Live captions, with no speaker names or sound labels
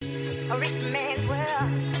a rich man's world.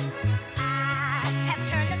 I have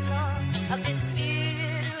turned the soul of this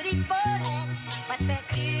beautiful land, but the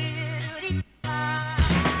beauty.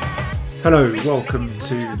 Hello, welcome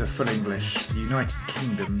to The Full English, the United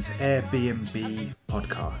Kingdom's Airbnb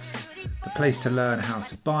podcast, the place to learn how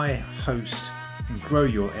to buy, host and grow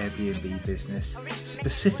your Airbnb business,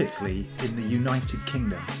 specifically in the United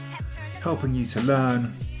Kingdom, helping you to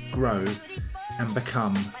learn, grow and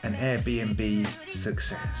become an Airbnb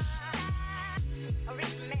success.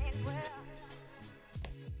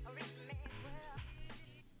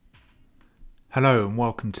 Hello and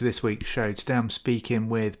welcome to this week's show. Today I'm speaking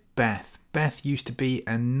with Beth. Beth used to be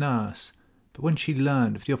a nurse, but when she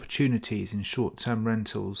learned of the opportunities in short-term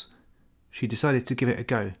rentals, she decided to give it a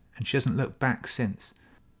go, and she hasn't looked back since.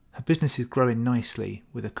 Her business is growing nicely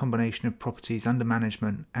with a combination of properties under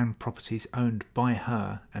management and properties owned by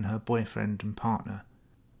her and her boyfriend and partner.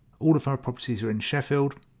 All of her properties are in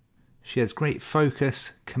Sheffield. She has great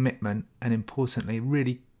focus, commitment, and importantly,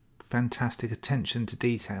 really fantastic attention to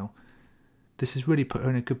detail. This has really put her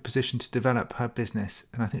in a good position to develop her business,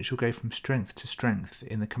 and I think she'll go from strength to strength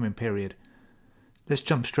in the coming period. Let's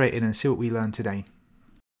jump straight in and see what we learn today.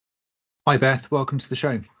 Hi Beth, welcome to the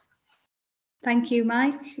show. Thank you,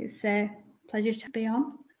 Mike. It's a pleasure to be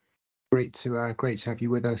on. Great to have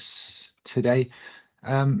you with us today.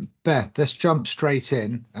 Beth, let's jump straight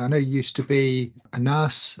in. I know you used to be a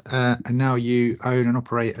nurse, and now you own and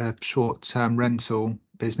operate a short-term rental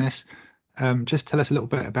business. Just tell us a little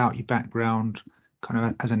bit about your background kind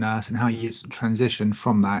of as a nurse and how you transitioned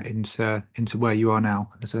from that into where you are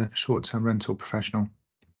now as a short-term rental professional.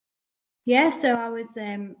 Yeah, so I was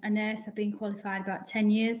a nurse. I've been qualified about 10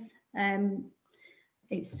 years.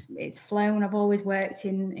 It's flown. I've always worked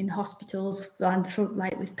in hospitals and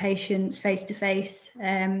like with patients face to face.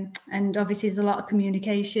 And obviously there's a lot of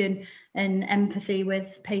communication and empathy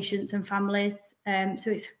with patients and families.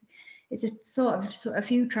 So it's a sort of a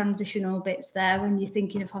few transitional bits there when you're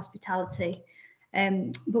thinking of hospitality.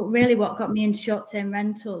 But really what got me into short-term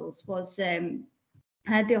rentals was I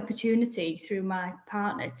had the opportunity through my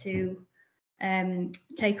partner to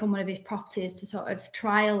take on one of his properties to sort of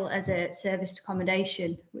trial as a serviced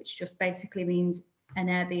accommodation, which just basically means an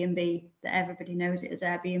Airbnb, that everybody knows it as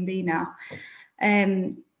Airbnb now.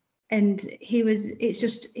 And he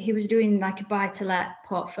was doing like a buy-to-let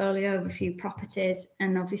portfolio of a few properties,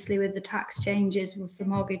 and obviously with the tax changes, with the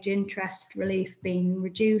mortgage interest relief being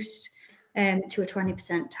reduced to a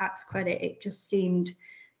 20% tax credit, it just seemed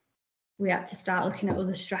we had to start looking at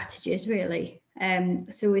other strategies really.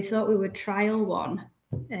 So we thought we would trial one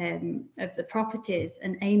of the properties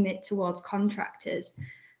and aim it towards contractors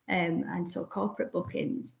and sort of corporate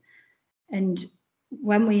bookings. And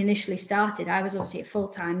when we initially started, I was obviously a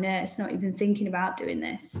full-time nurse, not even thinking about doing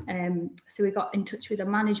this. So we got in touch with a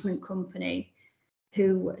management company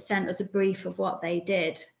who sent us a brief of what they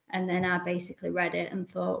did. And then I basically read it and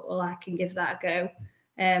thought, well, I can give that a go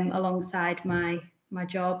alongside my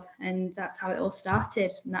job. And that's how it all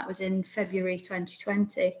started. And that was in February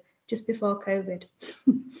 2020, just before COVID.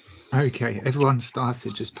 Okay, everyone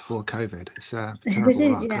started just before COVID. It's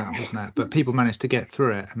terrible luck, that, wasn't it? But people managed to get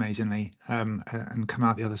through it amazingly and come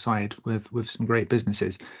out the other side with some great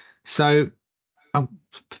businesses. So for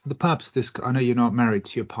the purpose of this, I know you're not married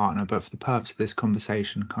to your partner, but for the purpose of this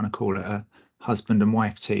conversation, kind of call it a husband and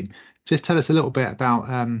wife team. Just tell us a little bit about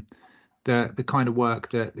the kind of work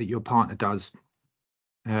that your partner does,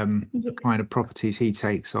 the kind of properties he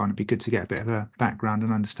takes on. It'd be good to get a bit of a background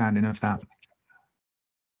and understanding of that.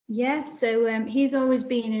 Yeah, so he's always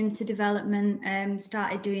been into development,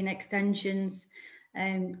 started doing extensions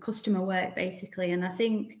and customer work basically. And I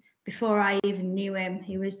think before I even knew him,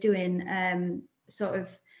 he was doing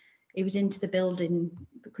he was into the building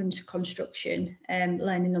construction,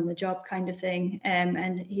 learning on the job kind of thing.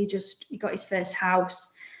 And he got his first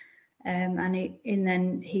house, and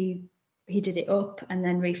then he did it up and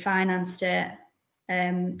then refinanced it.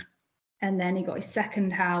 And then he got his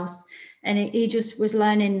second house, and he just was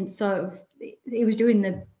learning he was doing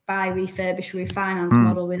the buy, refurbish, refinance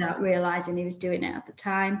model without realizing he was doing it at the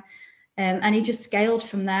time. And he just scaled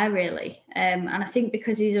from there really. And I think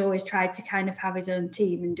because he's always tried to kind of have his own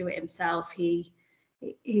team and do it himself, he's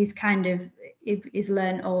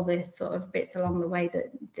learned all the sort of bits along the way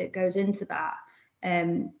that goes into that.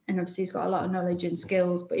 And obviously he's got a lot of knowledge and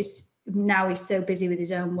skills, but he's so busy with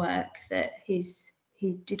his own work that he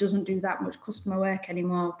doesn't do that much customer work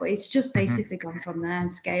anymore, but it's just basically gone from there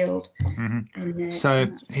and scaled. And, so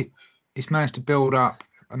he's managed to build up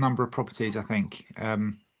a number of properties, I think,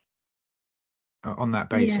 on that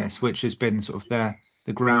basis, which has been sort of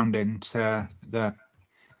the grounding to the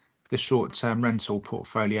the short-term rental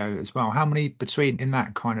portfolio as well. How many in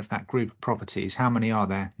that group of properties? How many are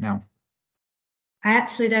there now? I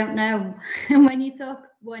actually don't know. when you talk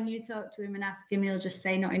to him and ask him, he'll just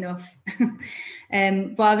say not enough.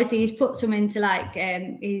 But obviously he's put some into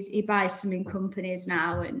he buys some in companies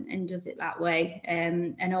now and does it that way.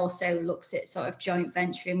 And also looks at sort of joint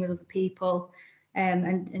venturing with other people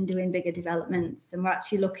and doing bigger developments. And we're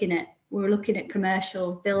actually looking at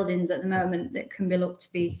commercial buildings at the moment that can be looked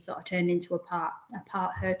to be sort of turned into apart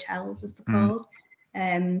hotels, as they're called.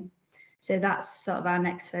 So that's sort of our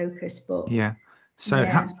next focus. But yeah. So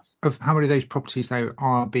how many of those properties though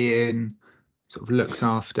are being sort of looked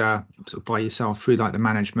after sort of by yourself through like the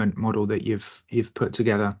management model that you've put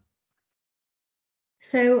together?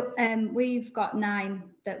 So we've got 9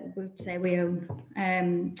 that we would say we own,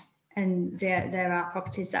 and there are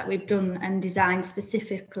properties that we've done and designed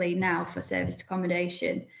specifically now for serviced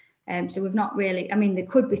accommodation. So we've not really, I mean, they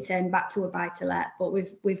could be turned back to a buy-to-let, but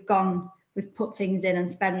we've put things in and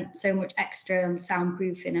spent so much extra on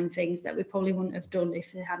soundproofing and things that we probably wouldn't have done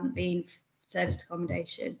if it hadn't been serviced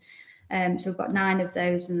accommodation. So we've got 9 of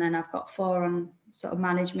those, and then I've got 4 on sort of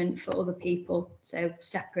management for other people, so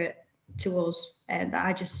separate to us, that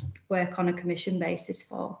I just work on a commission basis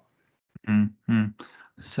for. Mm-hmm.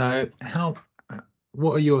 So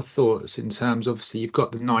what are your thoughts in terms, obviously you've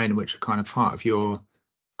got the 9 which are kind of part of your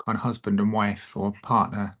kind of husband and wife or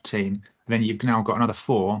partner team, and then you've now got another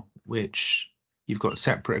 4 which you've got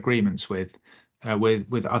separate agreements with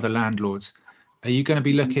other landlords. Are you going to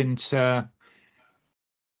be looking to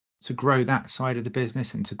grow that side of the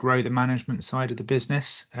business and to grow the management side of the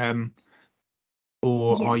business,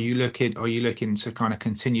 or are you looking to kind of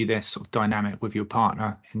continue this sort of dynamic with your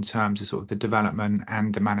partner in terms of sort of the development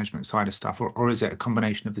and the management side of stuff, or is it a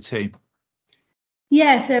combination of the two?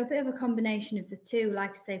 Yeah, so a bit of a combination of the two.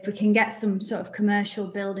 Like I say, if we can get some sort of commercial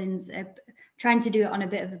buildings, trying to do it on a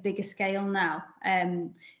bit of a bigger scale now.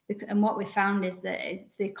 And what we found is that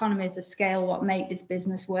it's the economies of scale what make this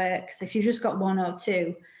business work. So if you've just got 1 or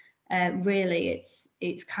 2, really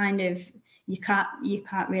it's kind of, you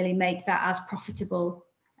can't really make that as profitable,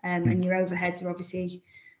 and your overheads are obviously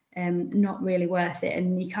not really worth it,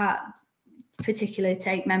 and you can't particularly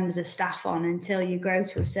take members of staff on until you grow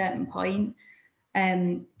to a certain point.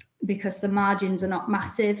 Because the margins are not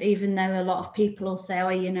massive, even though a lot of people will say, oh,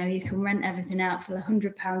 you can rent everything out for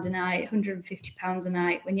 £100 a night, £150 a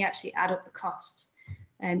night. When you actually add up the costs,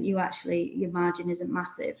 your margin isn't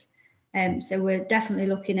massive. So we're definitely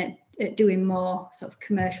looking at doing more sort of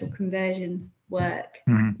commercial conversion work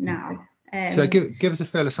now. So give us a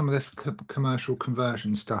feel of some of this commercial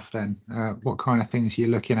conversion stuff then. What kind of things are you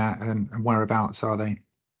looking at, and whereabouts are they?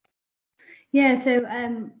 Yeah, so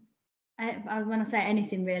when I say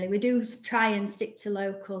anything really, we do try and stick to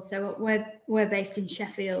local. So we're based in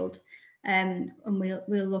Sheffield, and we'll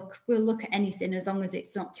look at anything as long as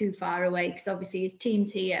it's not too far away, because obviously his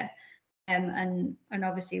team's here, and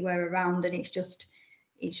obviously we're around, and it's just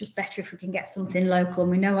better if we can get something local,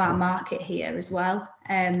 and we know our market here as well.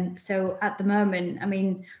 So at the moment, I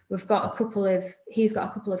mean, he's got a couple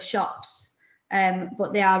of shops.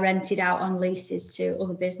 But they are rented out on leases to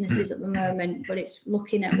other businesses at the moment. But it's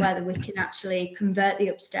looking at whether we can actually convert the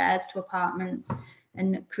upstairs to apartments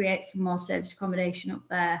and create some more service accommodation up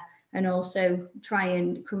there, and also try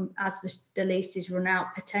and, as the leases run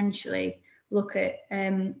out, potentially look at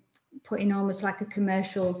putting almost like a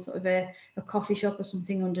commercial sort of a coffee shop or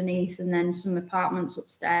something underneath, and then some apartments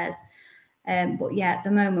upstairs. But yeah, at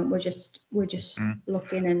the moment we're just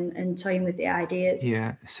looking and toying with the ideas.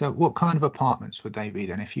 Yeah. So what kind of apartments would they be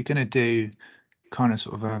then? If you're going to do kind of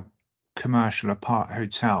sort of a commercial apart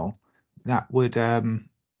hotel, that would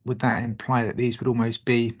that imply that these would almost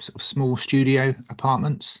be sort of small studio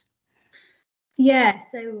apartments? Yeah,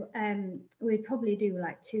 so we'd probably do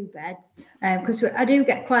like 2 beds, because I do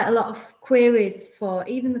get quite a lot of queries for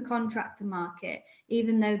even the contractor market,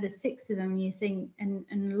 even though there's 6 of them. You think, and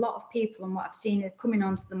a lot of people, and what I've seen, are coming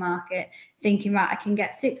onto the market thinking, right, I can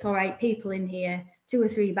get 6 or 8 people in here, 2 or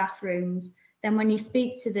 3 bathrooms. Then when you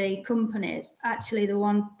speak to the companies, actually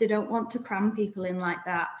they don't want to cram people in like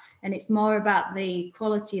that, and it's more about the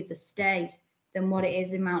quality of the stay than what it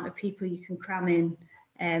is the amount of people you can cram in.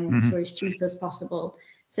 For as cheap as possible.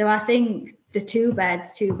 So I think the 2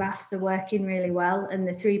 beds, 2 baths are working really well, and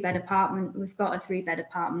the 3-bed apartment, we've got a 3-bed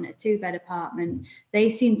apartment, a 2-bed apartment.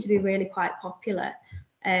 They seem to be really quite popular,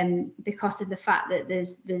 because of the fact that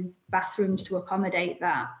there's bathrooms to accommodate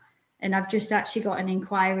that. And I've just actually got an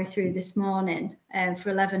inquiry through this morning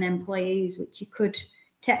for 11 employees, which you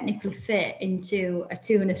technically fit into a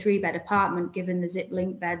 2 and a 3 bed apartment, given the zip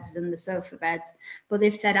link beds and the sofa beds. But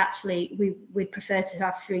they've said actually we'd prefer to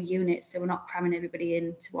have 3 units, so we're not cramming everybody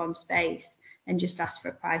into one space, and just ask for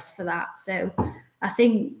a price for that. So I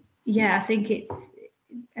think it's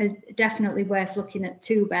definitely worth looking at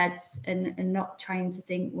 2 beds and not trying to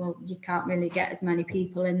think, well, you can't really get as many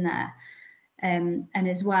people in there. And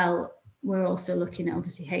as well, we're also looking at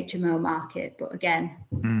obviously HMO market, but again,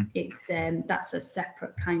 it's that's a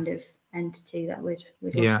separate kind of entity that we'd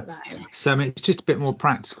look at that. Yeah. So I mean, it's just a bit more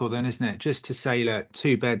practical then, isn't it? Just to say, look,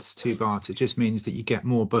 2 beds, 2 baths, it just means that you get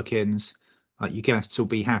more bookings, like your guests will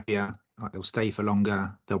be happier, like they'll stay for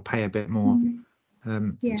longer, they'll pay a bit more.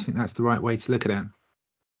 Do you think that's the right way to look at it?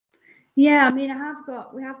 Yeah, I mean,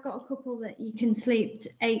 we have got a couple that you can sleep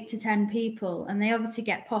 8 to 10 people, and they obviously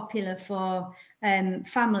get popular for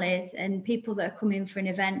families and people that are coming for an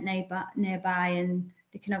event nearby, and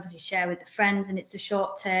they can obviously share with the friends, and it's a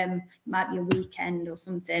short term, it might be a weekend or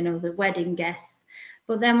something, or the wedding guests.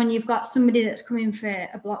 But then when you've got somebody that's coming for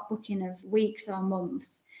a block booking of weeks or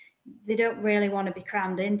months, they don't really want to be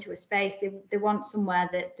crammed into a space. They want somewhere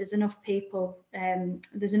that there's enough people,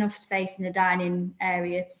 there's enough space in the dining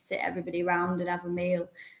area to sit everybody around and have a meal,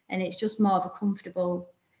 and it's just more of a comfortable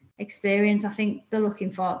experience, I think they're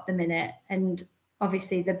looking for at the minute. And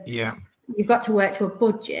obviously you've got to work to a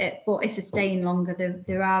budget, but if they're staying longer,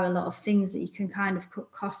 there are a lot of things that you can kind of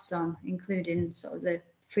cut costs on, including sort of the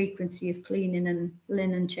frequency of cleaning and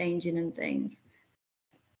linen changing and things.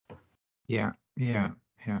 Yeah.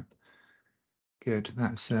 Good.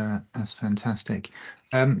 That's fantastic.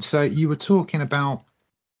 So you were talking about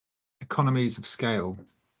economies of scale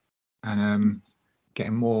and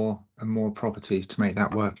getting more and more properties to make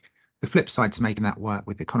that work. The flip side to making that work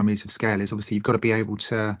with economies of scale is obviously you've got to be able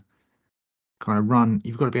to run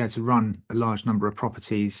a large number of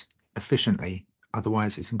properties efficiently.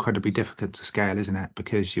 Otherwise, it's incredibly difficult to scale, isn't it?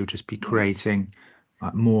 Because you'll just be creating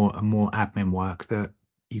more and more admin work that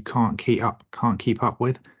you can't keep up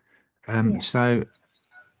with. So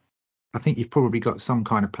I think you've probably got some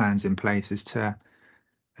kind of plans in place as to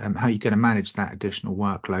how you're going to manage that additional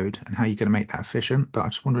workload and how you're going to make that efficient. But I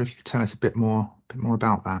just wonder if you could tell us a bit more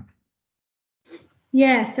about that.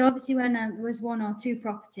 Yeah, so obviously when there was 1 or 2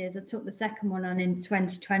 properties, I took the second one on in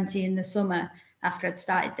 2020 in the summer after I'd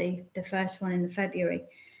started the first one in the February.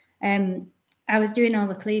 I was doing all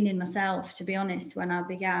the cleaning myself, to be honest, when I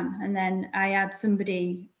began. And then I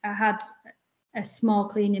had a small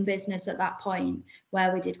cleaning business at that point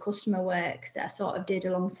where we did customer work that I sort of did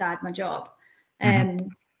alongside my job.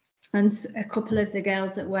 And a couple of the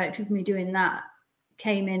girls that worked with me doing that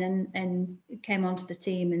came in and came onto the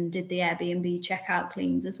team and did the Airbnb checkout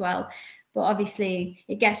cleans as well. But obviously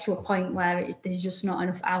it gets to a point where there's just not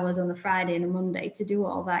enough hours on a Friday and a Monday to do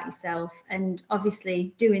all that yourself. And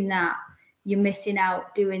obviously doing that, you're missing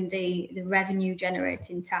out doing the revenue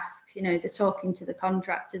generating tasks, the talking to the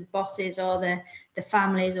contractors, bosses, or the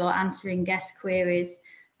families, or answering guest queries.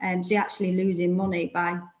 So you're actually losing money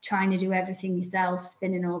by trying to do everything yourself,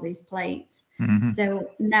 spinning all these plates. So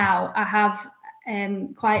now I have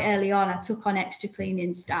quite early on, I took on extra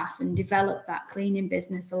cleaning staff and developed that cleaning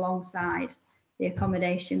business alongside the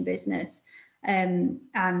accommodation business. And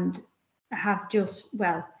I have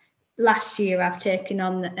last year I've taken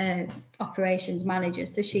on the operations manager,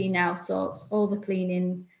 so she now sorts all the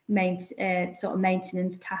cleaning sort of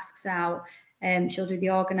maintenance tasks out. She'll do the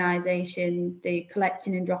organisation, the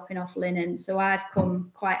collecting and dropping off linen. So I've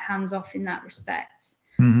come quite hands off in that respect,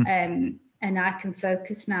 and I can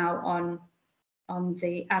focus now on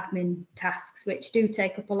the admin tasks, which do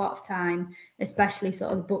take up a lot of time, especially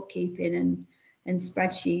sort of the bookkeeping and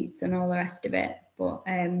spreadsheets and all the rest of it. But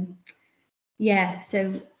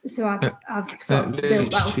so I've sort of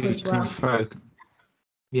built that up as well.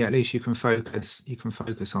 At least you can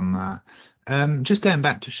focus on that. Just going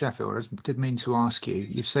back to Sheffield, I did mean to ask you.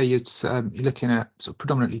 You say you're looking at sort of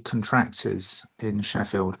predominantly contractors in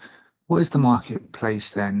Sheffield. What is the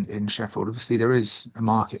marketplace then in Sheffield? Obviously, there is a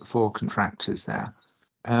market for contractors there.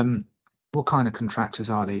 What kind of contractors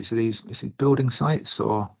are these? Is it building sites,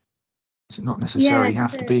 or does it not necessarily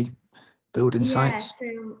have to be building sites?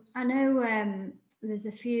 So I know there's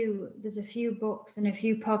a few books and a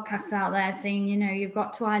few podcasts out there saying, you've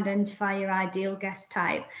got to identify your ideal guest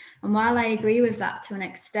type. And while I agree with that to an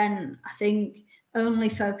extent, I think only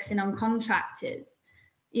focusing on contractors,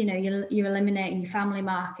 you're eliminating your family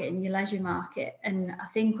market and your leisure market. And I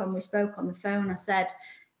think when we spoke on the phone, I said,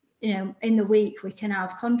 in the week we can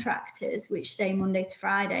have contractors which stay Monday to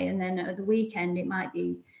Friday, and then at the weekend it might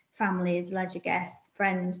be families, leisure guests,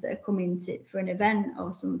 friends that are coming for an event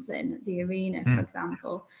or something at the arena, for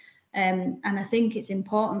example. And I think it's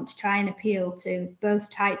important to try and appeal to both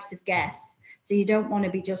types of guests. So you don't want to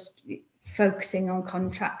be just focusing on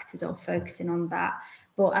contractors or focusing on that.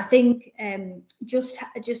 But I think just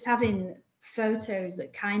having photos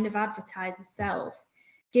that kind of advertise itself,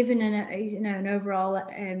 giving an overall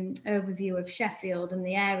overview of Sheffield and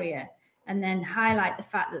the area, and then highlight the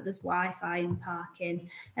fact that there's Wi-Fi and parking,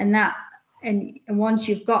 and once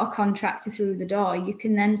you've got a contractor through the door, you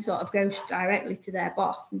can then sort of go directly to their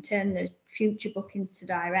boss and turn the future bookings to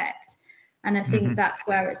direct. And I think that's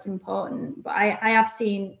where it's important. But I have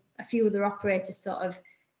seen a few other operators sort of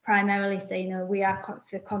primarily say, we are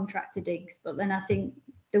for contractor digs, but then I think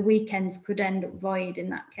the weekends could end up void in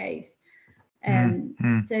that case.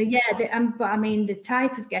 So yeah, but I mean, the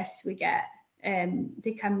type of guests we get,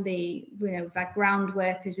 they can be, we've had ground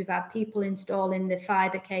workers, we've had people installing the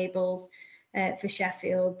fibre cables for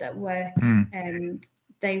Sheffield that work.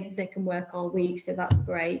 They can work all week, so that's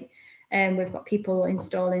great. We've got people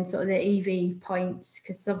installing sort of the EV points,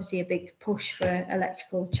 because it's obviously a big push for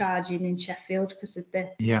electrical charging in Sheffield because of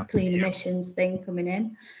the clean emissions thing coming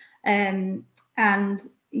in. And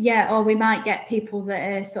yeah, or we might get people that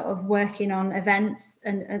are sort of working on events,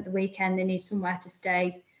 and at the weekend they need somewhere to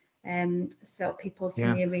stay. So people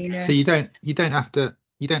from the arena. So you don't have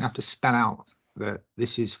to spell out that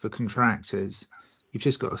this is for contractors. You've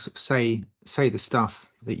just got to say the stuff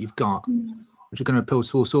that you've got, which are going to appeal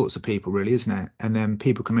to all sorts of people, really, isn't it? And then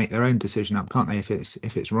people can make their own decision up, can't they, if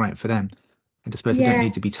it's right for them? And I suppose they don't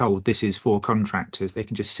need to be told this is for contractors. They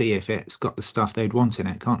can just see if it's got the stuff they'd want in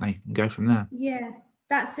it, can't they? And go from there. Yeah,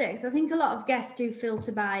 that's it. So I think a lot of guests do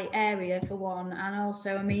filter by area for one, and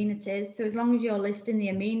also amenities. So as long as you're listing the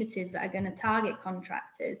amenities that are going to target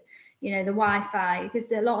contractors, the Wi-Fi,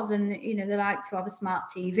 because a lot of them, they like to have a smart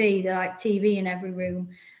TV. They like TV in every room,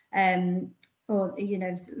 or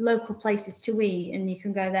local places to eat, and you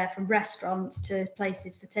can go there from restaurants to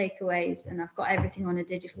places for takeaways. And I've got everything on a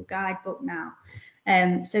digital guidebook now.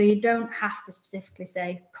 So you don't have to specifically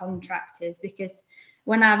say contractors, because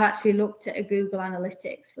when I've actually looked at a Google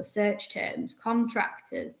Analytics for search terms,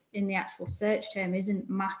 contractors in the actual search term isn't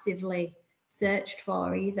massively searched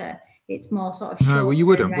for either. It's more sort of No, well, you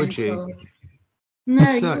wouldn't, rentals. Would you?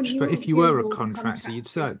 No, search for, if you were a contractor, you'd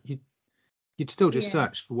still just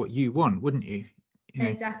search for what you want, wouldn't you?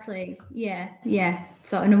 Exactly. Yeah.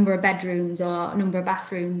 Sort of number of bedrooms or number of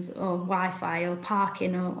bathrooms or Wi-Fi or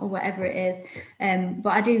parking or whatever it is. But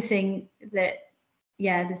I do think that,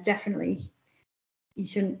 there's definitely, you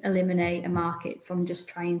shouldn't eliminate a market from just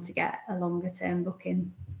trying to get a longer term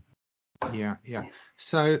booking. Yeah.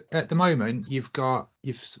 So at the moment, you've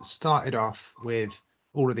started off with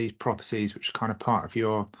all of these properties, which are kind of part of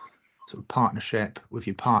your sort of partnership with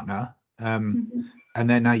your partner. And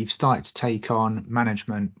then now you've started to take on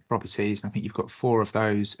management properties. And I think you've got 4 of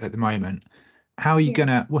those at the moment. How are you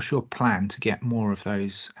what's your plan to get more of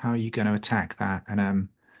those? How are you going to attack that? And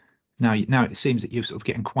now it seems that you're sort of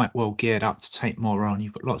getting quite well geared up to take more on.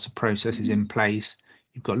 You've got lots of processes in place.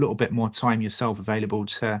 You've got a little bit more time yourself available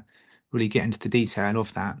to really get into the detail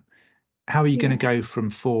of that. How are you going to go from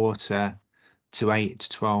 4 to 8 to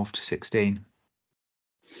 12 to 16?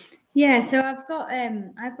 Yeah, so I've got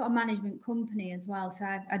a management company as well. So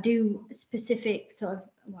I do specific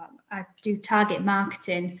I do target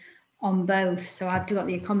marketing on both. So I've got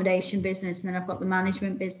the accommodation business, and then I've got the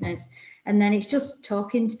management business, and then it's just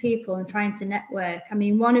talking to people and trying to network. I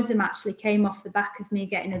mean, one of them actually came off the back of me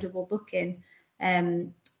getting a double booking,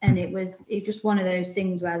 and it was just one of those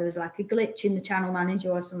things where there was like a glitch in the channel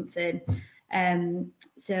manager or something.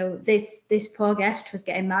 So this poor guest was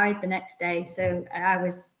getting married the next day. So I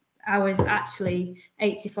was actually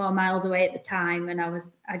 84 miles away at the time, and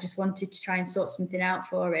I just wanted to try and sort something out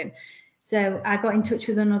for him. So I got in touch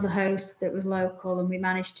with another host that was local, and we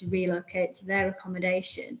managed to relocate to their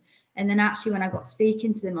accommodation. And then actually when I got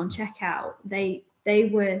speaking to them on checkout, they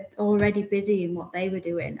were already busy in what they were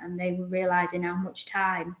doing, and they were realizing how much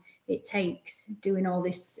time it takes doing all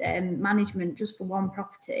this management just for one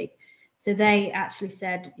property. So they actually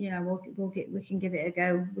said, we can give it a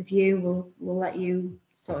go with you. We'll let you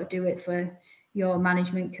sort of do it for your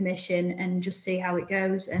management commission and just see how it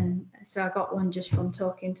goes. And so I got one just from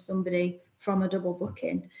talking to somebody from a double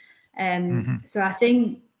booking. So I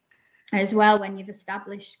think as well, when you've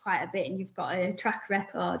established quite a bit and you've got a track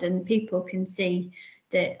record, and people can see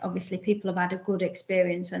that obviously people have had a good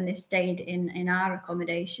experience when they've stayed in our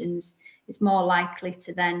accommodations, it's more likely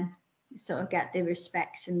to then sort of get the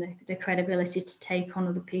respect and the credibility to take on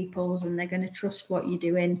other people's, and they're going to trust what you're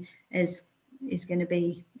doing is going to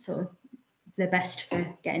be sort of the best for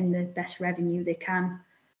getting the best revenue they can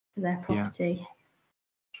for their property.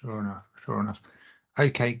 Sure enough.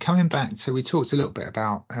 Okay, coming back, so we talked a little bit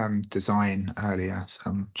about design earlier, so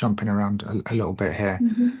I'm jumping around a little bit here.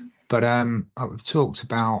 But I've talked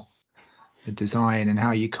about the design and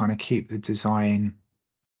how you kind of keep the design.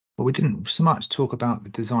 Well, we didn't so much talk about the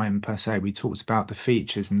design per se. We talked about the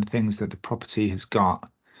features and the things that the property has got,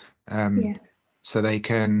 Yeah. so they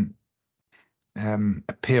can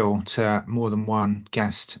appeal to more than one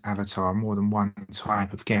guest avatar, more than one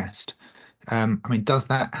type of guest. I mean,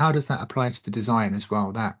 how does that apply to the design as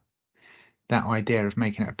well? That idea of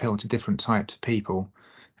making it appeal to different types of people.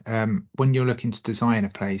 When you're looking to design a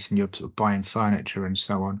place and you're sort of buying furniture and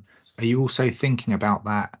so on, are you also thinking about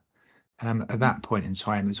that at that point in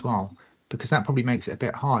time as well? Because that probably makes it a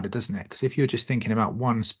bit harder, doesn't it? Because if you're just thinking about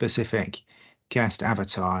one specific guest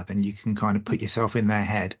avatar, then you can kind of put yourself in their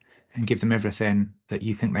head and give them everything that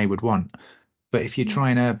you think they would want. But if you're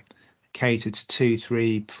trying to cater to 2,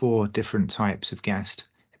 3, 4 different types of guest,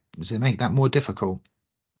 does it make that more difficult?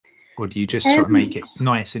 Or do you just sort of make it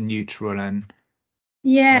nice and neutral and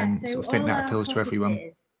Yeah, so sort of think all that our appeals to everyone?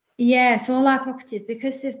 properties, yeah, so all our properties,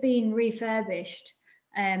 because they've been refurbished,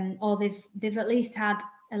 or they've at least had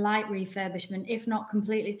a light refurbishment, if not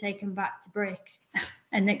completely taken back to brick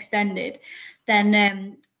and extended,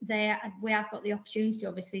 then we have got the opportunity to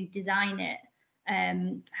obviously design it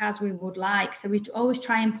as we would like. So we always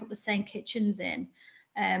try and put the same kitchens in,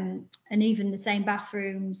 and even the same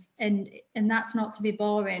bathrooms, and that's not to be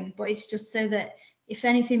boring, but it's just so that if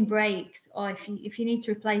anything breaks or if you need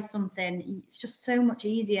to replace something, it's just so much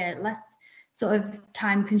easier, less sort of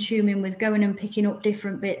time consuming with going and picking up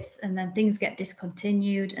different bits, and then things get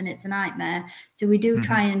discontinued and it's a nightmare. So we do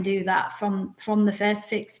try and do that from the first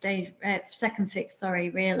fix stage, second fix, sorry,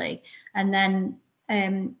 really. And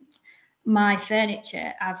then my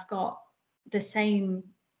furniture, I've got the same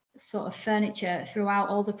sort of furniture throughout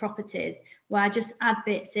all the properties, where I just add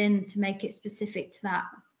bits in to make it specific to that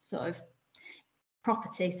sort of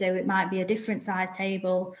property. So it might be a different size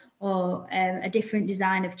table or a different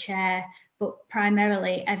design of chair, but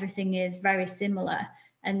primarily everything is very similar.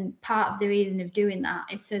 And part of the reason of doing that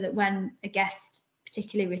is so that when a guest,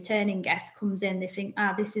 particularly returning guest, comes in, they think,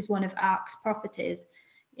 this is one of ARC's properties.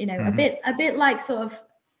 You know, a bit like sort of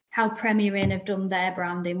how Premier Inn have done their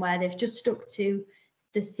branding, where they've just stuck to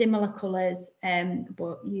the similar colours,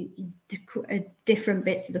 but different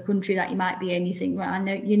bits of the country that you might be in. You think, well, I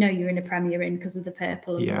know you're in a Premier Inn because of the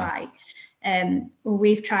purple and the white. Well,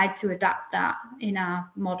 we've tried to adapt that in our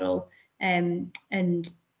model, and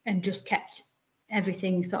just kept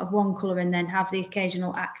everything sort of one colour, and then have the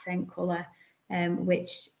occasional accent colour,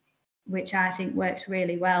 which I think works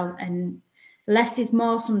really well. And less is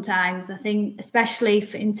more sometimes, I think, especially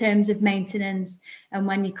in terms of maintenance. And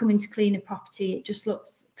when you come in to clean a property, it just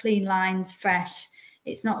looks clean lines, fresh.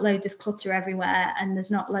 It's not loads of clutter everywhere, and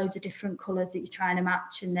there's not loads of different colours that you're trying to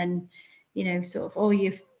match. And then, you know, sort of all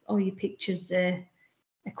your pictures are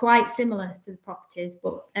quite similar to the properties,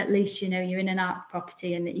 but at least you know you're in an art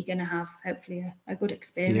property and that you're going to have hopefully a good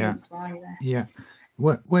experience while you're there. Yeah.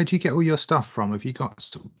 Where do you get all your stuff from? Have you got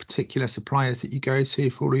sort of particular suppliers that you go to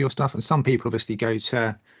for all of your stuff? And some people obviously go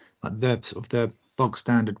to like the sort of the bog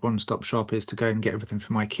standard one-stop shop is to go and get everything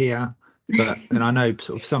from IKEA. But then I know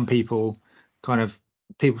sort of some people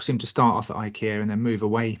seem to start off at IKEA and then move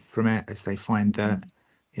away from it as they find that,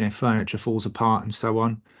 you know, furniture falls apart and so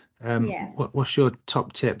on. What's your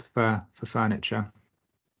top tip for furniture?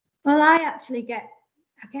 Well, I actually get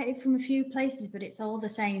it from a few places, but it's all the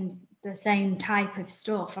same type of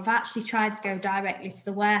stuff. I've actually tried to go directly to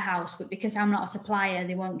the warehouse, but because I'm not a supplier,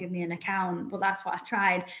 they won't give me an account. But that's what I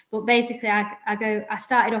tried. But basically, I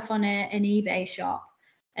started off on an eBay shop,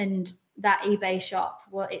 and that eBay shop,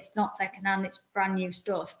 well, it's not secondhand, it's brand new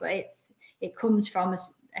stuff, but it comes from a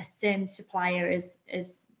same supplier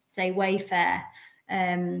as say Wayfair.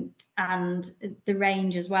 And the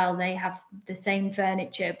range as well, they have the same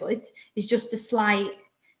furniture, but it's just a slight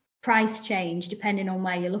price change depending on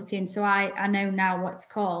where you're looking. So I know now what it's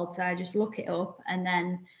called, so I just look it up, and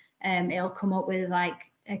then it'll come up with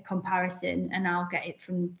like a comparison, and I'll get it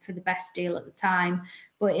for the best deal at the time.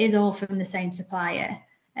 But it is all from the same supplier.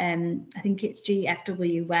 I think it's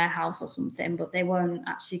GFW Warehouse or something, but they won't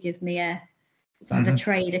actually give me a sort of a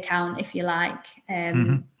trade account, if you like.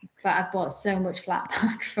 But I've bought so much flat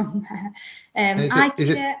pack from there.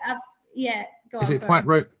 Go on,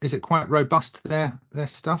 Is it quite robust, their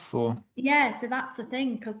stuff, or? Yeah, so that's the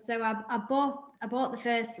thing, because I bought the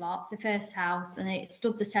first lot, the first house, and it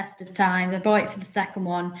stood the test of time. I bought it for the second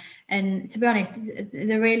one, and to be honest,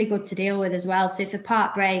 they're really good to deal with as well. So if a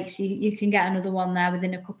part breaks, you can get another one there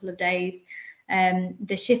within a couple of days.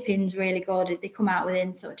 The shipping's really good. They come out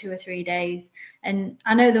within sort of 2 or 3 days. And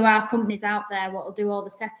I know there are companies out there what will do all the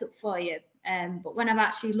setup for you. But when I've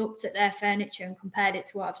actually looked at their furniture and compared it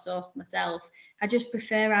to what I've sourced myself, I just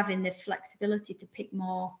prefer having the flexibility to pick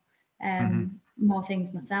more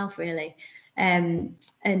things myself, really.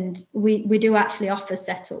 And we do actually offer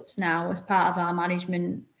setups now as part of our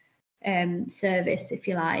management service, if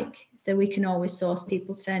you like. So we can always source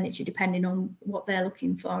people's furniture depending on what they're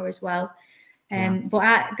looking for as well.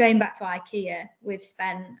 But going back to IKEA, I've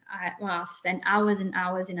spent hours and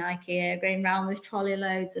hours in IKEA going around with trolley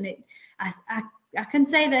loads, and I can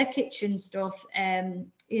say their kitchen stuff,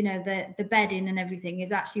 the bedding and everything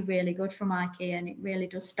is actually really good from IKEA, and it really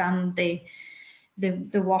does stand the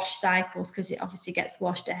wash cycles, because it obviously gets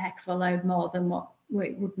washed a heck of a load more than what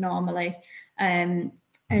it would normally. And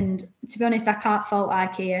to be honest, I can't fault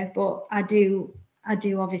IKEA, but I do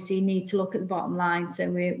obviously need to look at the bottom line. So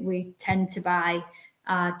we tend to buy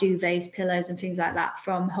duvets, pillows and things like that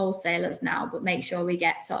from wholesalers now, but make sure we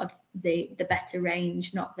get sort of the better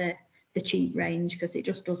range, not the cheap range, because it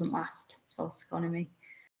just doesn't last. It's false economy.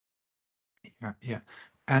 Yeah.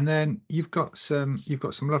 And then you've got some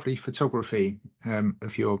lovely photography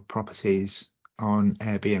of your properties on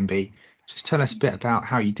Airbnb. Just tell us a bit about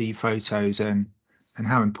how you do photos and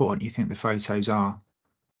how important you think the photos are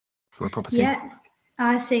for a property. Yes,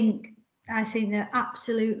 I think they're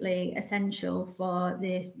absolutely essential for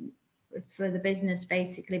the business,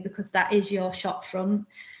 basically, because that is your shop front.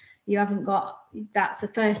 That's the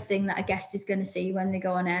first thing that a guest is going to see when they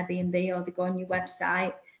go on Airbnb or they go on your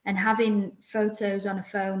website. And having photos on a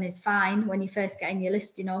phone is fine when you're first getting your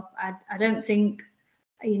listing up. I don't think,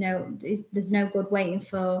 there's no good waiting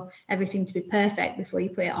for everything to be perfect before you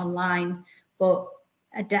put it online. But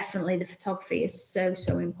definitely the photography is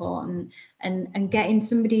so important, and getting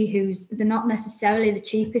somebody they're not necessarily the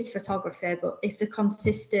cheapest photographer, but if they're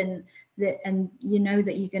consistent, and you know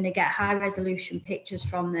that you're going to get high resolution pictures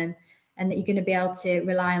from them, and that you're going to be able to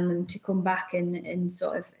rely on them to come back and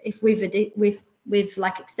sort of, if we've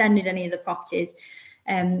like extended any of the properties,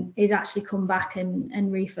 is actually come back and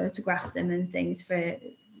rephotograph them and things for,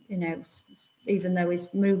 even though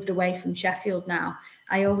he's moved away from Sheffield now,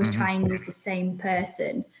 I always try and use the same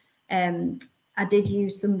person. I did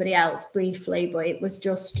use somebody else briefly, but it was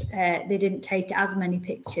just they didn't take as many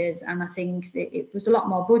pictures, and I think that it was a lot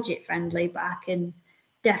more budget friendly. But I can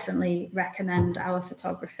definitely recommend our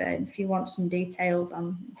photographer, and if you want some details,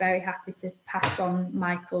 I'm very happy to pass on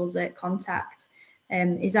Michael's contact.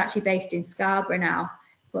 He's actually based in Scarborough now,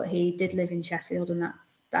 but he did live in Sheffield, and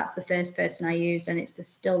that's the first person I used, and it's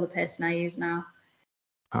still the person I use now.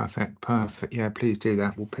 Perfect. Yeah, please do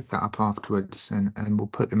that. We'll pick that up afterwards, and we'll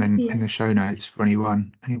put them in the show notes for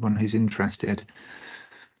anyone who's interested.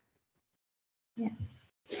 Yeah.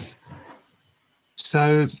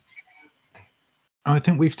 So I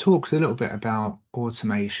think we've talked a little bit about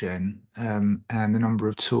automation and the number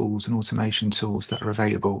of tools and automation tools that are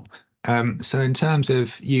available. So in terms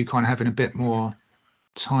of you kind of having a bit more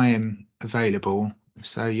time available,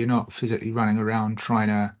 so you're not physically running around trying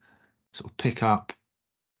to sort of pick up,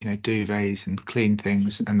 duvets and clean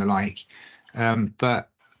things and the like, but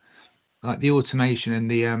like the automation and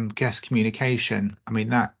the guest communication, I mean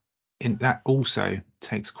that also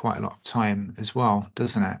takes quite a lot of time as well,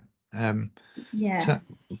 doesn't it?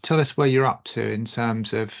 Tell us where you're up to in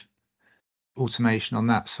terms of automation on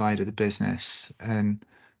that side of the business, and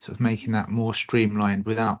sort of making that more streamlined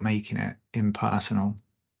without making it impersonal.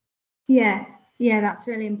 Yeah, that's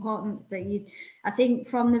really important. I think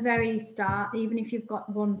from the very start, even if you've got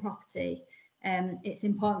one property, it's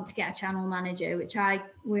important to get a channel manager, which I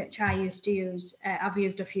used to use. I've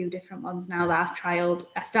used a few different ones now that I've trialed.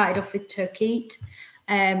 I started off with Turkey,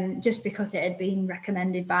 just because it had been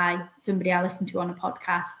recommended by somebody I listened to on a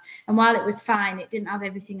podcast. And while it was fine, it didn't have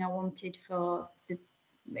everything I wanted for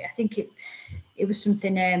I think it was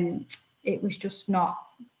something, it was just not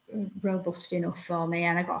robust enough for me,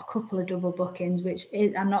 and I got a couple of double bookings, which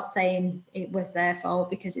I'm not saying it was their fault,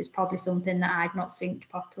 because it's probably something that I'd not synced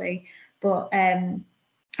properly, but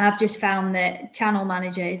I've just found that channel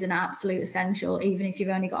manager is an absolute essential, even if you've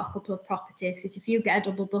only got a couple of properties, because if you get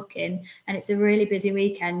a double booking and it's a really busy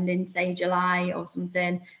weekend in, say, July or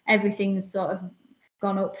something, everything's sort of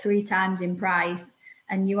gone up 3 times in price,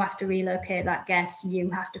 and you have to relocate that guest, you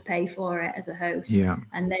have to pay for it as a host. Yeah.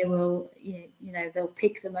 And they will, they'll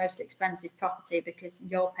pick the most expensive property because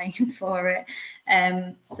you're paying for it.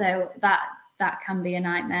 So that can be a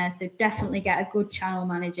nightmare. So definitely get a good channel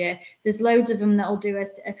manager. There's loads of them that'll do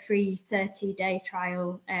a free 30-day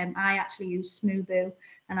trial. I actually use Smoobu,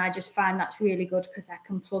 And I just find that's really good because I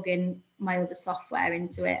can plug in my other software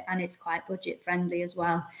into it, and it's quite budget friendly as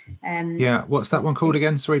well. What's that one called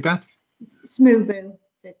again? Sorry, Beth. Smoobu.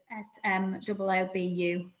 So it's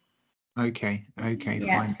SMOOBU. Okay,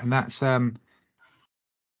 Yeah. fine. And that's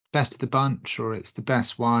best of the bunch, or it's the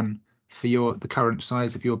best one for the current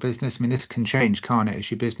size of your business? I mean, this can change, can't it, as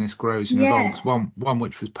your business grows and evolves? One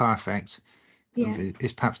which was perfect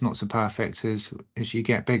is perhaps not so perfect as you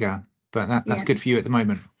get bigger, but that's good for you at the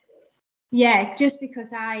moment. Yeah, just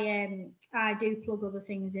because I do plug other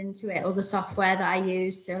things into it, other software that I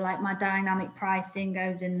use. So like my dynamic pricing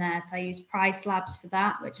goes in there. So I use Price Labs for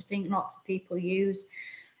that, which I think lots of people use.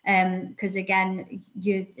 Because again,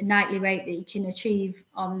 your nightly rate that you can achieve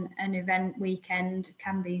on an event weekend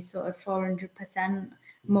can be sort of 400%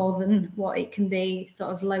 more than what it can be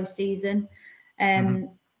sort of low season. And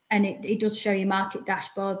it does show you market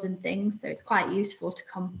dashboards and things, so it's quite useful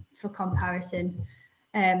for comparison.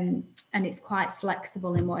 And it's quite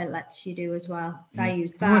flexible in what it lets you do as well. So I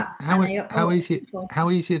use that. How easy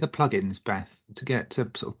are the plugins, Beth, to get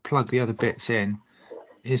to sort of plug the other bits in?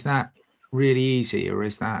 Is that really easy, or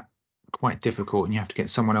is that quite difficult and you have to get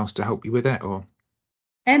someone else to help you with it? Or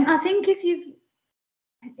I think if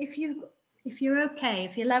you're okay,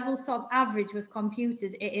 if your level's sort of average with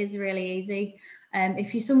computers, it is really easy.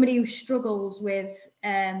 If you're somebody who struggles with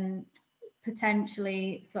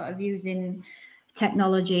potentially sort of using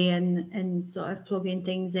technology and sort of plugging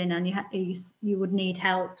things in, and you would need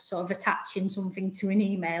help sort of attaching something to an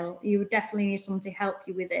email, you would definitely need someone to help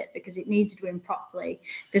you with it, because it needs doing properly.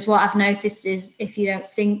 Because what I've noticed is if you don't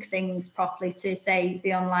sync things properly to, say,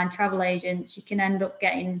 the online travel agents, you can end up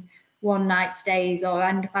getting one night stays or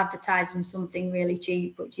end up advertising something really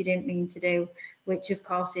cheap which you didn't mean to do, which of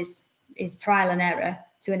course is trial and error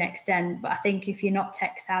to an extent. But I think if you're not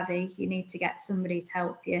tech savvy, you need to get somebody to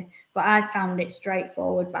help you. But I found it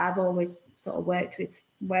straightforward, but I've always sort of worked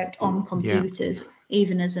on computers. Yeah.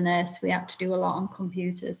 Even as a nurse, we had to do a lot on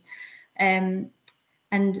computers. And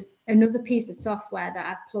another piece of software that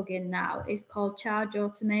I plug in now is called Charge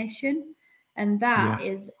Automation. And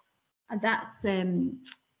that's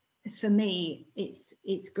for me,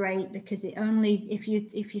 it's great because it only, if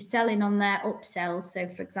you're selling on their upsells. So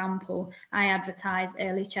for example, I advertise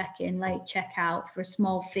early check-in, late checkout for a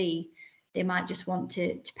small fee. They might just want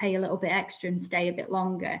to pay a little bit extra and stay a bit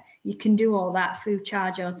longer. You can do all that through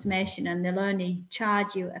Charge Automation, and they'll only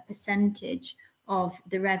charge you a percentage of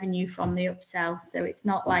the revenue from the upsell. So it's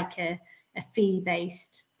not like a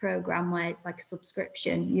fee-based program where it's like a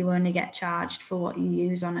subscription. You only get charged for what you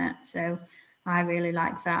use on it. So I really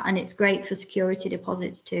like that. And it's great for security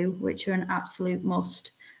deposits too, which are an absolute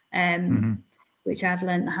must, which I've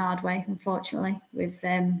learned the hard way, unfortunately, with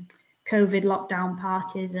COVID lockdown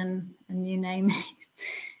parties and you name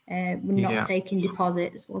it. Not taking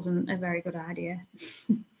deposits wasn't a very good idea.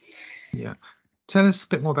 Yeah. Tell us a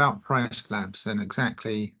bit more about Price Labs and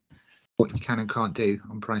exactly what you can and can't do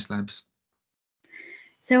on Price Labs.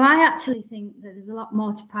 So I actually think that there's a lot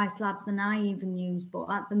more to Price Labs than I even use, but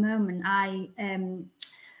at the moment I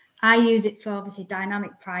use it for obviously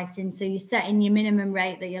dynamic pricing. So you're setting your minimum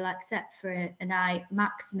rate that you'll accept for a night,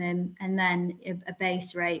 maximum, and then a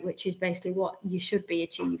base rate, which is basically what you should be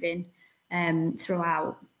achieving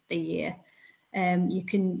throughout the year. You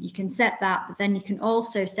can set that, but then you can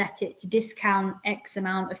also set it to discount X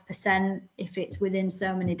amount of percent if it's within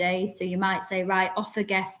so many days. So you might say, right, offer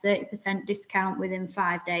guests 30% discount within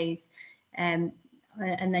 5 days. And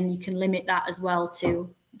then you can limit that as well to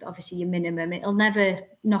obviously your minimum. It'll never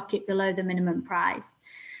knock it below the minimum price.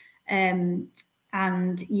 And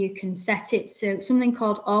you can set it so something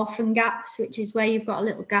called orphan gaps, which is where you've got a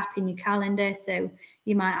little gap in your calendar. So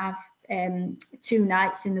you might have 2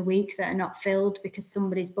 nights in the week that are not filled because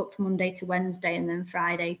somebody's booked Monday to Wednesday and then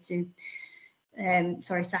Saturday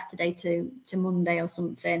to Monday or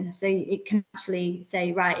something. So it can actually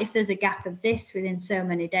say, right, if there's a gap of this within so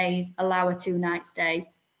many days, allow a 2-night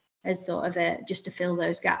stay as sort of just to fill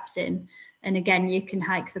those gaps in. And again, you can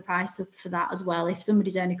hike the price up for that as well. If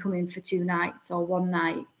somebody's only coming for 2 nights or 1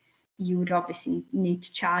 night, you would obviously need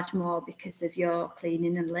to charge more because of your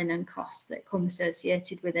cleaning and linen costs that come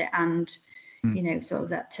associated with it, and sort of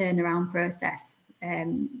that turnaround process.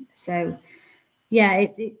 So yeah,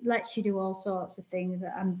 it lets you do all sorts of things.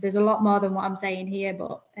 There's a lot more than what I'm saying here,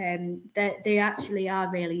 but they actually are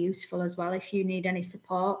really useful as well. If you need any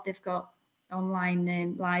support, they've got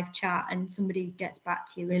online live chat and somebody gets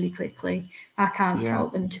back to you really quickly. I can't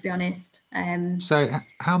fault them, to be honest. So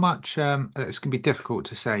how much it's going to be difficult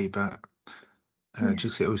to say, but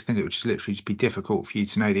just I always think it would just literally just be difficult for you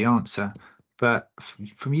to know the answer. But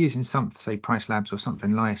from using something, say Price Labs or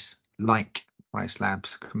something like price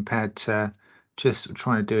labs compared to just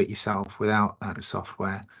trying to do it yourself without that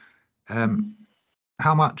software.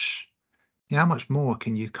 How much more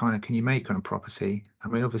can you make on a property? I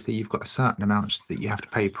mean, obviously you've got a certain amount that you have to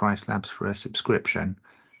pay price labs for a subscription,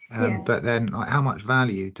 but then like, how much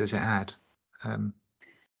value does it add?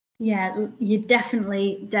 Yeah, you're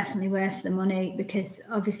definitely worth the money, because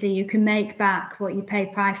obviously you can make back what you pay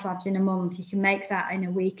price labs in a month. You can make that in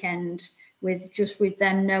a weekend with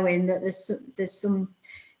them knowing that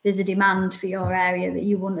there's a demand for your area that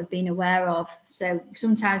you wouldn't have been aware of. So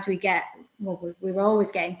sometimes we're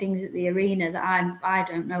always getting things at the arena that I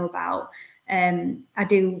don't know about. I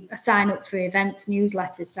sign up for events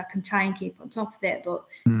newsletters so I can try and keep on top of it, but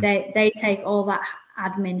they take all that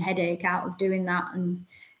admin headache out of doing that. And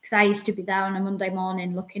because I used to be there on a Monday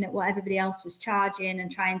morning looking at what everybody else was charging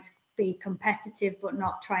and trying to be competitive, but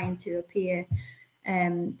not trying to appear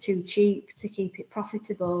too cheap to keep it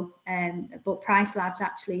profitable. But price labs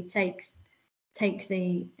actually take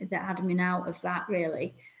the admin out of that,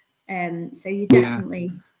 really. So you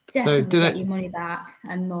definitely get your money back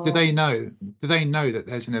and more. Do they know that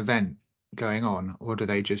there's an event going on, or do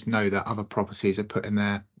they just know that other properties are putting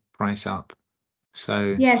their price up?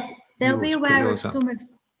 So yes, they'll be aware of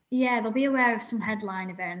they'll be aware of some headline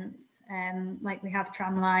events, like we have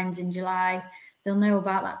tram lines in July. They'll know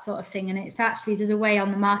about that sort of thing, and it's actually, there's a way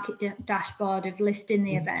on the market dashboard of listing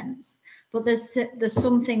the events, but there's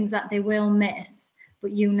some things that they will miss,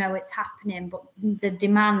 but it's happening, but the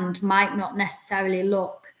demand might not necessarily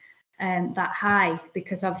look that high,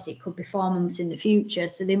 because obviously it could be 4 months in the future.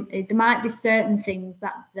 So there might be certain things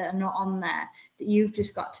that are not on there that you've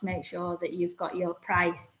just got to make sure that you've got your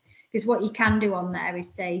price, because what you can do on there is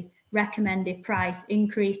say recommended price,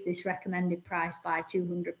 increase this recommended price by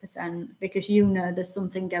 200%, because there's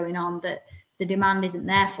something going on that the demand isn't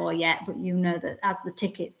there for yet, but that as the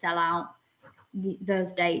tickets sell out,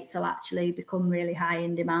 those dates will actually become really high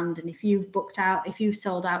in demand. And if you've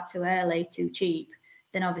sold out too early, too cheap,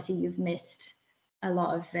 then obviously you've missed a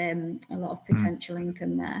lot of potential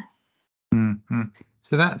income there.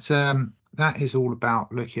 So that is all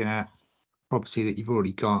about looking at property that you've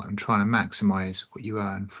already got and trying to maximize what you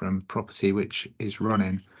earn from property which is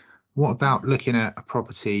running. What about looking at a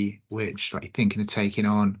property which, like, you're thinking of taking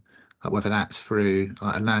on, like, whether that's through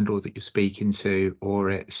like a landlord that you're speaking to, or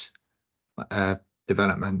it's a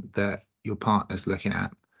development that your partner's looking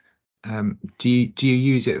at? Do you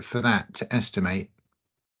use it for that, to estimate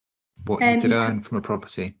what you could earn from a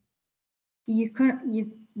property?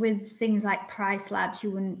 With things like price labs,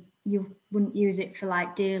 you wouldn't use it for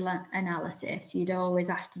like deal analysis. You'd always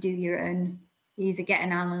have to do your own, either get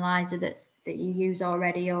an analyzer that you use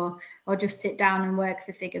already, or just sit down and work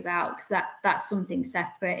the figures out, because that's something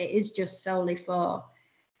separate. It is just solely for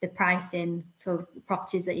the pricing for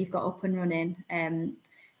properties that you've got up and running,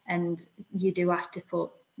 and you do have to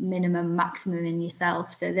put maximum in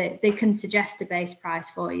yourself. So they can suggest a base price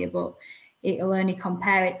for you, but it'll only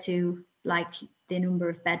compare it to like the number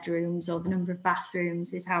of bedrooms or the number of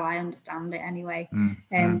bathrooms, is how I understand it anyway.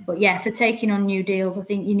 But yeah, for taking on new deals, I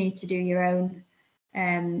think you need to do your own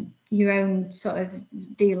sort of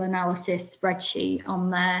deal analysis spreadsheet on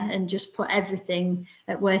there, and just put everything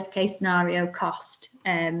at worst case scenario cost,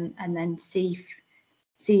 and then see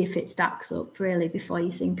if it stacks up, really, before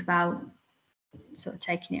you think about sort of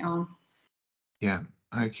taking it on. Yeah.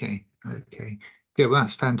 Okay. Good. Well,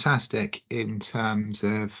 that's fantastic in terms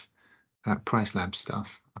of that price lab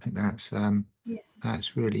stuff. I think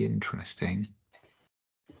that's really interesting.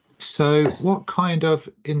 So what kind of,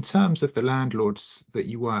 in terms of the landlords that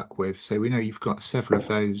you work with, so we know you've got several of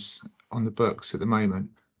those on the books at the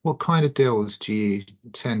moment, what kind of deals do you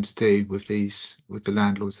tend to do with the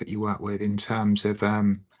landlords that you work with, in terms of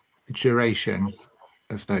the duration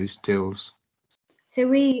of those deals? So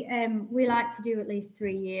we like to do at least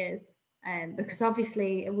 3 years, because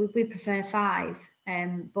obviously we prefer 5,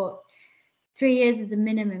 but 3 years is a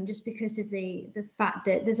minimum, just because of the fact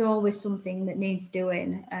that there's always something that needs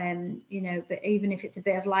doing, but even if it's a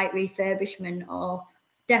bit of light refurbishment or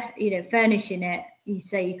furnishing it, you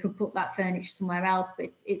say you could put that furniture somewhere else, but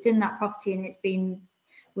it's in that property, and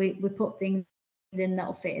we put things in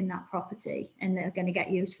that'll fit in that property and that are going to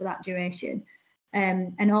get used for that duration.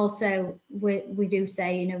 And also we do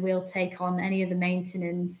say, we'll take on any of the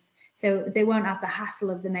maintenance, so they won't have the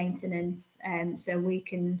hassle of the maintenance, so we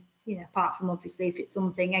can, apart from obviously if it's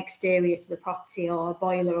something exterior to the property or a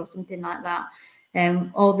boiler or something like that,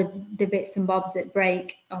 all the bits and bobs that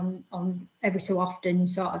break on every so often,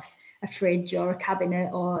 sort of a fridge or a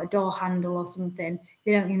cabinet or a door handle or something,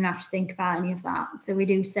 they don't even have to think about any of that. So we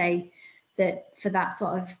do say that for that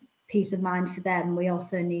sort of peace of mind for them, we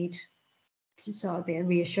also need to sort of be a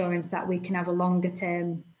reassurance that we can have a longer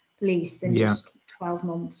term lease than just 12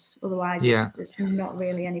 months. Otherwise, there's not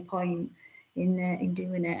really any point in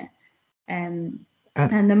doing it. And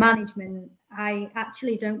the management, I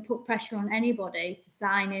actually don't put pressure on anybody to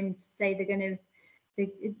sign in to say they're going to.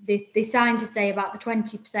 They sign to say about the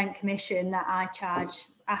 20% commission that I charge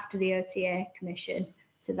after the OTA commission,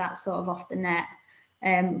 so that's sort of off the net.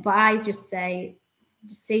 But I just say,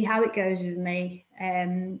 just see how it goes with me.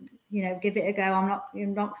 Give it a go.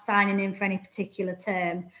 I'm not signing in for any particular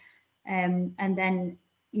term. And then,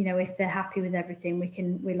 if they're happy with everything,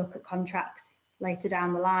 we look at contracts later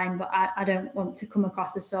down the line. But I don't want to come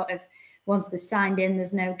across as sort of, once they've signed in,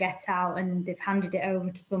 there's no get out and they've handed it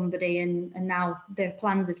over to somebody and now their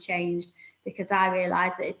plans have changed, because I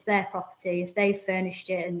realise that it's their property. If they've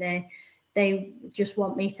furnished it and they just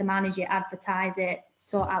want me to manage it, advertise it,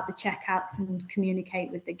 sort out the checkouts and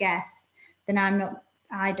communicate with the guests, then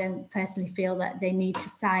I don't personally feel that they need to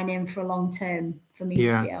sign in for a long term for me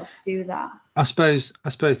to be able to do that. I suppose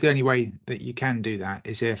the only way that you can do that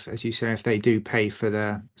is if, as you say, if they do pay for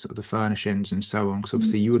the sort of the furnishings and so on, because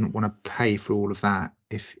obviously you wouldn't want to pay for all of that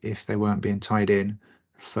if they weren't being tied in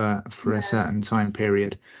for a certain time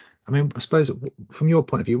period. I mean, I suppose from your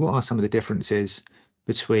point of view, what are some of the differences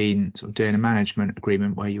between sort of doing a management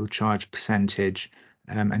agreement where you'll charge a percentage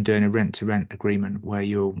and doing a rent-to-rent agreement where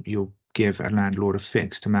you'll give a landlord a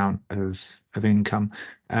fixed amount of income,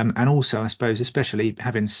 and also I suppose, especially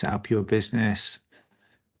having set up your business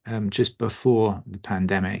just before the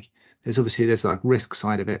pandemic, there's like risk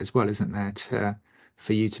side of it as well, isn't there,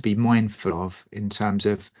 for you to be mindful of, in terms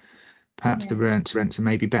of perhaps the rents are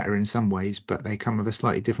maybe better in some ways, but they come with a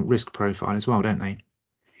slightly different risk profile as well, don't they?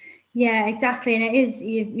 Yeah, exactly. And it is,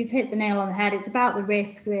 you've hit the nail on the head. It's about the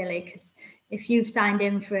risk, really, because if you've signed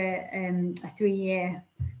in for a 3-year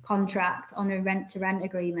contract on a rent-to-rent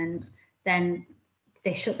agreement, then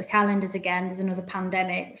they shut the calendars again. There's another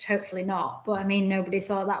pandemic, which hopefully not. But I mean, nobody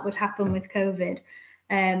thought that would happen with COVID.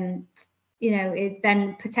 Then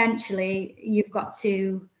potentially you've got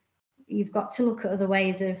to look at other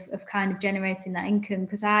ways of kind of generating that income.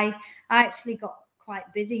 Because I actually got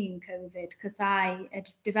quite busy in COVID, because I had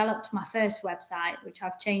developed my first website, which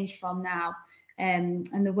I've changed from now. And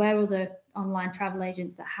there were other online travel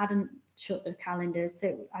agents that hadn't shut their calendars.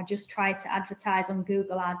 So I just tried to advertise on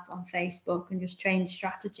Google Ads, on Facebook, and just change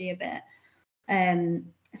strategy a bit.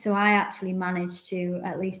 So I actually managed to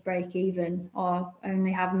at least break even or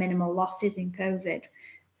only have minimal losses in COVID.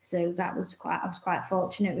 So I was quite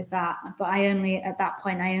fortunate with that. But at that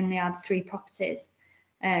point I only had 3 properties,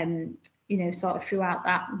 sort of throughout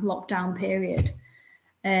that lockdown period.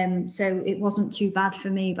 So it wasn't too bad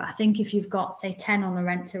for me. But I think if you've got, say, 10 on a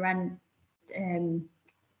rent-to-rent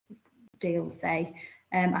deal, say,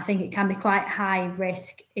 I think it can be quite high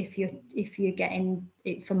risk if you're getting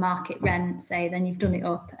it for market rent, say, then you've done it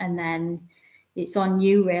up and then it's on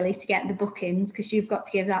you really to get the bookings, because you've got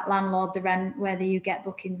to give that landlord the rent whether you get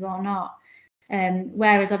bookings or not.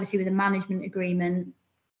 Whereas obviously with a management agreement,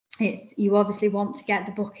 you obviously want to get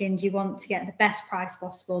the bookings, you want to get the best price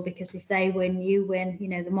possible, because if they win, you win.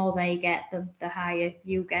 The more they get, the higher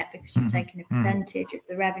you get, because you're taking a percentage of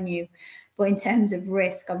the revenue. But in terms of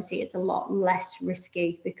risk, obviously it's a lot less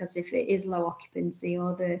risky, because if it is low occupancy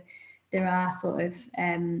or there are sort of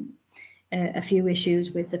a few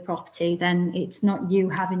issues with the property, then it's not you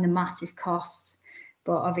having the massive costs.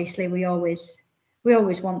 But obviously we always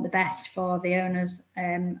want the best for the owners,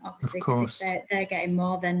 obviously, because if they're getting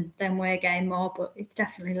more, then we're getting more, but it's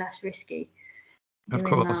definitely less risky. Of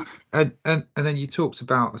course. And then you talked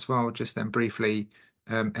about as well, just then briefly,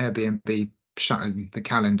 Airbnb shutting the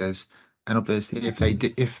calendars, and obviously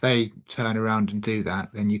if they turn around and do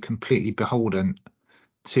that, then you're completely beholden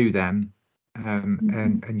to them,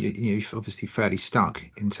 and you're obviously fairly stuck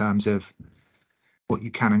in terms of what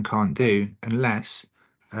you can and can't do, unless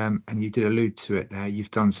and you did allude to it there,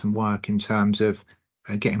 you've done some work in terms of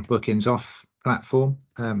getting bookings off platform,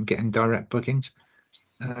 getting direct bookings.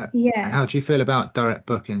 How do you feel about direct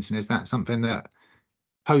bookings, and is that something that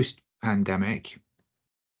post pandemic,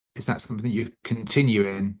 is that something that you're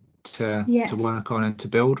continuing to work on and to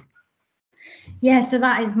build? So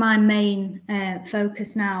that is my main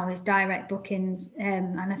focus now, is direct bookings,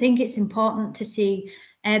 and I think it's important to see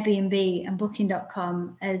Airbnb and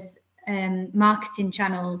Booking.com as marketing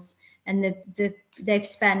channels, and they've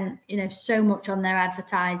spent so much on their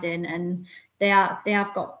advertising, and they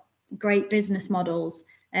have got great business models,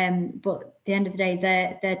 but at the end of the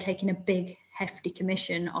day they're taking a big hefty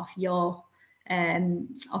commission off your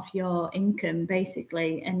income,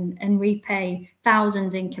 basically, and we pay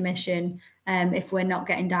thousands in commission if we're not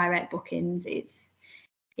getting direct bookings.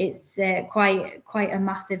 it's quite a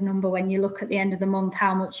massive number when you look at the end of the month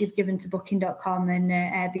how much you've given to Booking.com and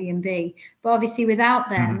Airbnb. But obviously without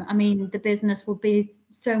them, I mean, the business will be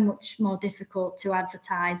so much more difficult to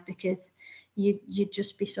advertise, because you'd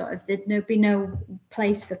just be sort of, there'd be no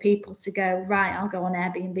place for people to go, right, I'll go on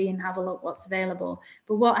Airbnb and have a look what's available.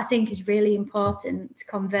 But what I think is really important to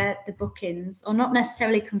convert the bookings, or not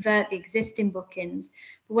necessarily convert the existing bookings,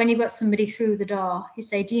 but when you've got somebody through the door, you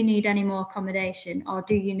say, do you need any more accommodation, or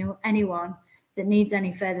do you know anyone that needs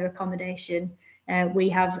any further accommodation? We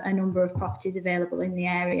have a number of properties available in the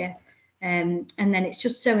area. And then it's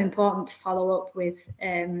just so important to follow up with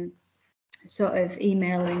sort of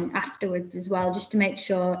emailing afterwards as well, just to make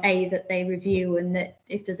sure that they review, and that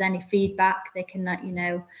if there's any feedback they can let you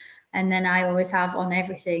know. And then I always have on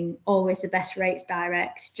everything, always the best rates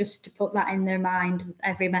direct, just to put that in their mind with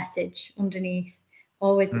every message underneath,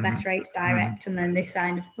 always the best rates direct. And then they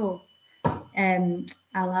sign of,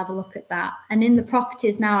 I'll have a look at that. And in the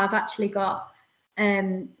properties now, I've actually got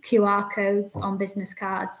QR codes on business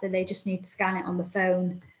cards, so they just need to scan it on the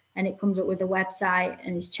phone, and it comes up with a website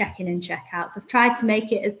and it's check-in and check-out. So I've tried to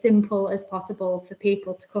make it as simple as possible for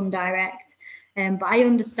people to come direct. But I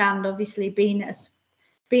understand, obviously, being a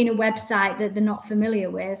website that they're not familiar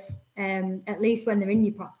with, at least when they're in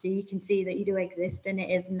your property, you can see that you do exist, and it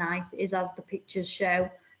is nice. It is as the pictures show.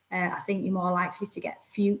 I think you're more likely to get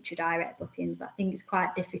future direct bookings, but I think it's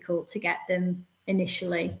quite difficult to get them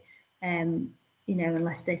initially,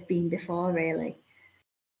 unless they've been before, really.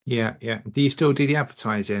 Yeah. Do you still do the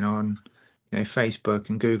advertising on, Facebook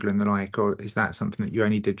and Google and the like, or is that something that you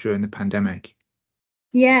only did during the pandemic?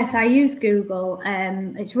 Yes, I use Google.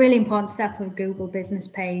 It's really important to set up a Google business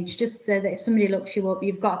page, just so that if somebody looks you up,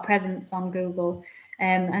 you've got a presence on Google.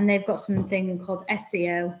 And they've got something called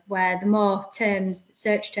SEO, where the more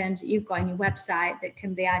search terms that you've got on your website that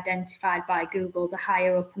can be identified by Google, the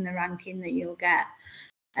higher up in the ranking that you'll get.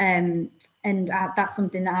 And that's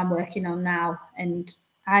something that I'm working on now. And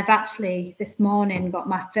I've actually this morning got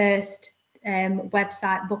my first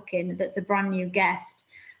website booking that's a brand new guest,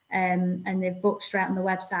 and they've booked straight on the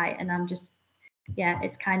website, and I'm just,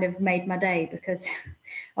 it's kind of made my day, because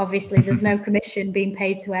obviously there's no commission being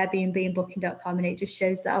paid to Airbnb and Booking.com, and it just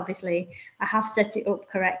shows that obviously I have set it up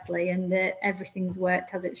correctly and that everything's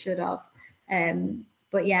worked as it should have.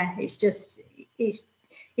 But yeah, it's just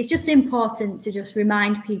important to just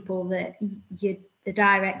remind people that the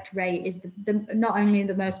direct rate is the not only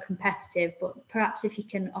the most competitive, but perhaps if you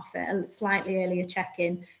can offer a slightly earlier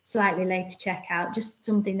check-in, slightly later check-out, just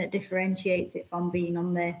something that differentiates it from being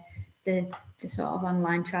on the sort of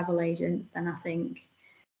online travel agents, then I think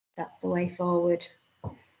that's the way forward.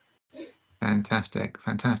 Fantastic.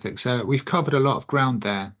 So we've covered a lot of ground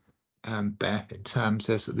there, Beth, in terms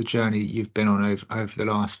of the journey that you've been on over the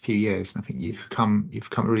last few years. And I think you've come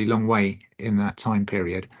a really long way in that time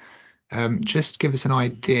period. Just give us an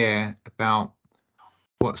idea about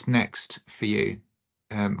what's next for you,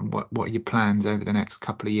 and what are your plans over the next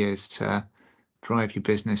couple of years to drive your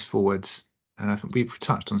business forwards. And I think we've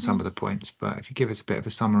touched on some of the points, but if you give us a bit of a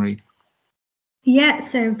summary. Yeah,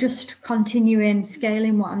 so just continuing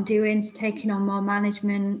scaling what I'm doing, so taking on more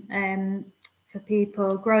management for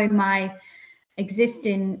people, growing my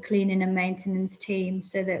existing cleaning and maintenance team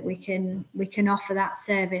so that we can offer that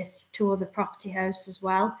service to other property hosts as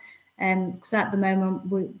well. So at the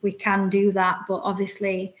moment we can do that, but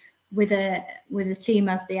obviously with a team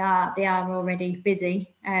as they are already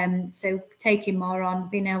busy. So taking more on,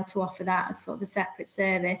 being able to offer that as sort of a separate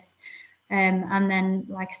service. And then,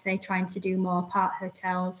 like I say, trying to do more part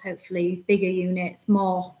hotels, hopefully bigger units,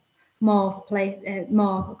 more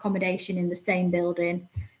accommodation in the same building.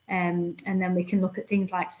 And then we can look at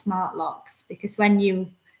things like smart locks, because when you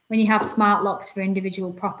have smart locks for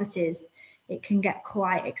individual properties, it can get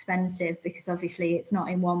quite expensive, because obviously it's not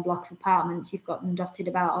in one block of apartments, you've got them dotted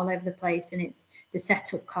about all over the place, and it's the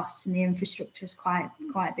setup costs and the infrastructure is quite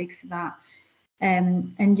big for that.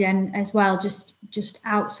 And then as well, just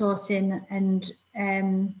outsourcing and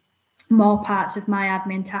more parts of my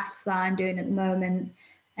admin tasks that I'm doing at the moment,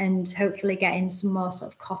 and hopefully getting some more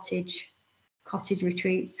sort of cottage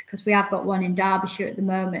retreats, because we have got one in Derbyshire at the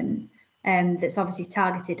moment that's obviously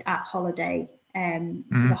targeted at holiday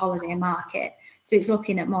for the holiday market. So it's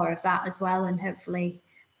looking at more of that as well, and hopefully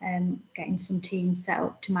getting some teams set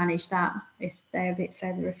up to manage that if they're a bit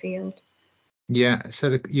further afield. Yeah,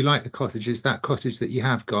 so you like the cottages. That cottage that you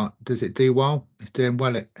have got, does it do well? It's doing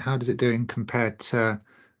well. How does it do compared to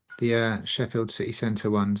the Sheffield city centre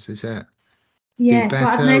ones? Is it do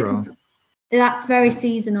better? That's very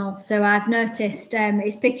seasonal. So I've noticed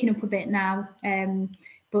it's picking up a bit now.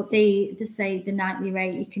 But they say the nightly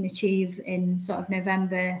rate you can achieve in sort of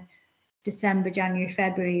November, December, January,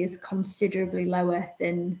 February is considerably lower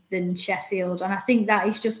than Sheffield. And I think that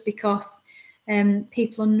is just because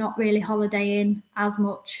people are not really holidaying as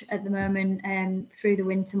much at the moment through the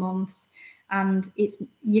winter months. And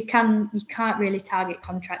you can't really target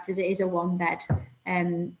contractors. It is a one bed.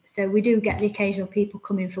 So we do get the occasional people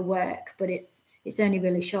coming for work, but it's only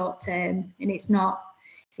really short term, and it's not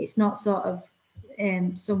sort of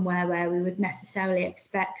somewhere where we would necessarily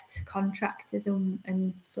expect contractors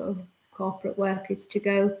and sort of corporate workers to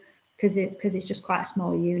go, because it's just quite a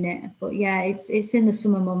small unit. But yeah, it's in the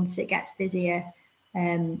summer months it gets busier,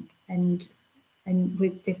 and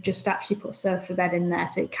they've just actually put a sofa bed in there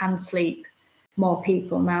so it can sleep more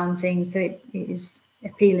people now and things, so it is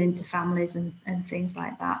appealing to families and things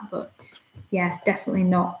like that. But yeah, definitely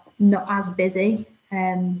not as busy,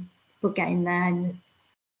 but getting there, and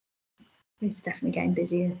it's definitely getting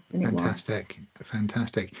busier than it was.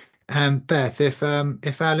 Fantastic. Beth, if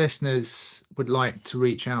our listeners would like to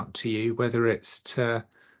reach out to you, whether it's to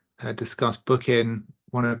discuss booking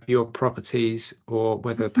one of your properties, or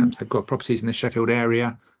whether perhaps they've got properties in the Sheffield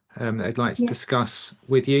area that they'd like to discuss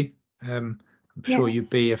with you, I'm sure you'd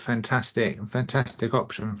be a fantastic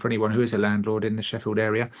option for anyone who is a landlord in the Sheffield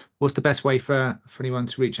area. What's the best way for anyone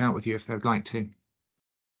to reach out with you if they'd like to?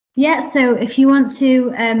 Yeah, so if you want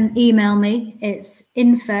to email me, it's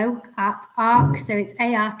info@ark, so it's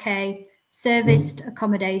ARK,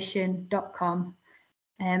 servicedaccommodation.com.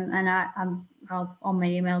 And I'm on my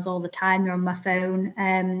emails all the time. They're on my phone.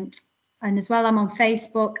 And as well, I'm on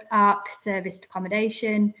Facebook, ARK Serviced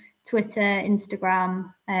Accommodation, Twitter,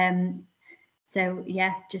 Instagram. So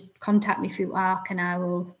yeah, just contact me through ARK, and I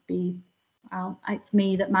will be. It's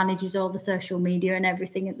me that manages all the social media and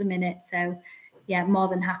everything at the minute. So yeah, more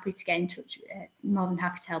than happy to get in touch. More than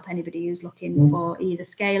happy to help anybody who's looking for either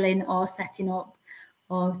scaling or setting up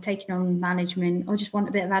or taking on management, or just want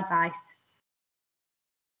a bit of advice.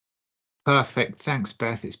 Perfect. Thanks,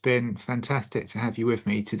 Beth. It's been fantastic to have you with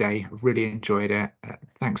me today. I've really enjoyed it.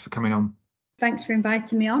 Thanks for coming on. Thanks for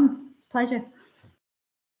inviting me on. It's a pleasure.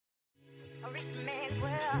 A rich man's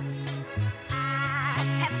world. I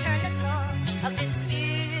have turned the soul of this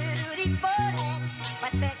beautiful land,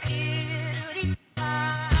 but the beauty.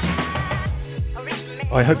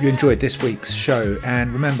 I hope you enjoyed this week's show,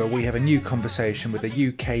 and remember, we have a new conversation with a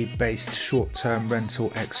UK-based short-term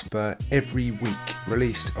rental expert every week,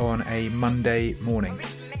 released on a Monday morning.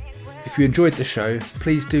 If you enjoyed the show,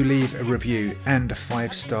 please do leave a review and a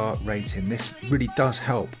 5-star rating. This really does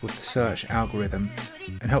help with the search algorithm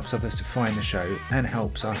and helps others to find the show, and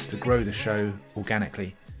helps us to grow the show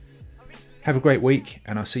organically. Have a great week,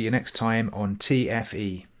 and I'll see you next time on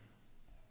TFE.